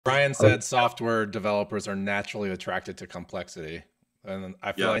Brian said software developers are naturally attracted to complexity. And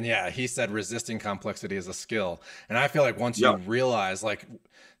I feel Yeah, like, and yeah, he said resisting complexity is a skill. And I feel like once yeah, you realize, like,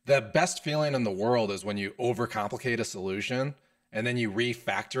 the best feeling in the world is when you overcomplicate a solution and then you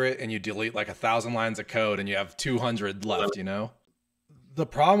refactor it and you delete like 1,000 lines of code and you have 200 left, you know? The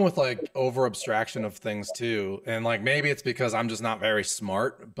problem with like over abstraction of things too, and like maybe it's because I'm just not very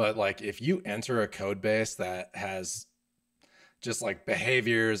smart, but like if you enter a code base that has just like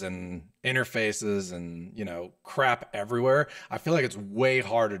behaviors and interfaces and crap everywhere, I feel like it's way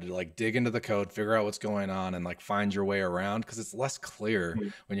harder to like dig into the code, figure out what's going on, and like find your way around because it's less clear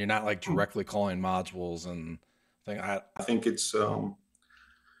when you're not like directly calling modules and thing. I think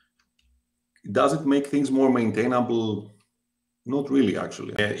does it make things more maintainable? Not really,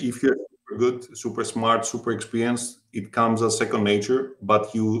 actually. If you're super good, super smart, super experienced, it comes as second nature,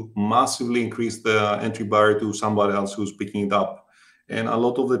 but you massively increase the entry barrier to somebody else who's picking it up. And a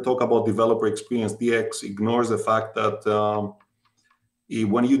lot of the talk about developer experience, DX, ignores the fact that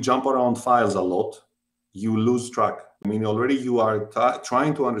when you jump around files a lot, you lose track. I mean, already you are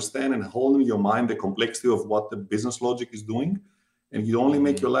trying to understand and hold in your mind the complexity of what the business logic is doing. And you only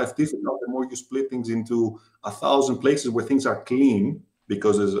make your life difficult the more you split things into 1,000 places where things are clean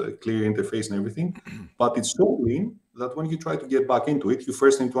because there's a clear interface and everything. But it's so clean that when you try to get back into it, you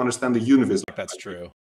first need to understand the universe. That's true.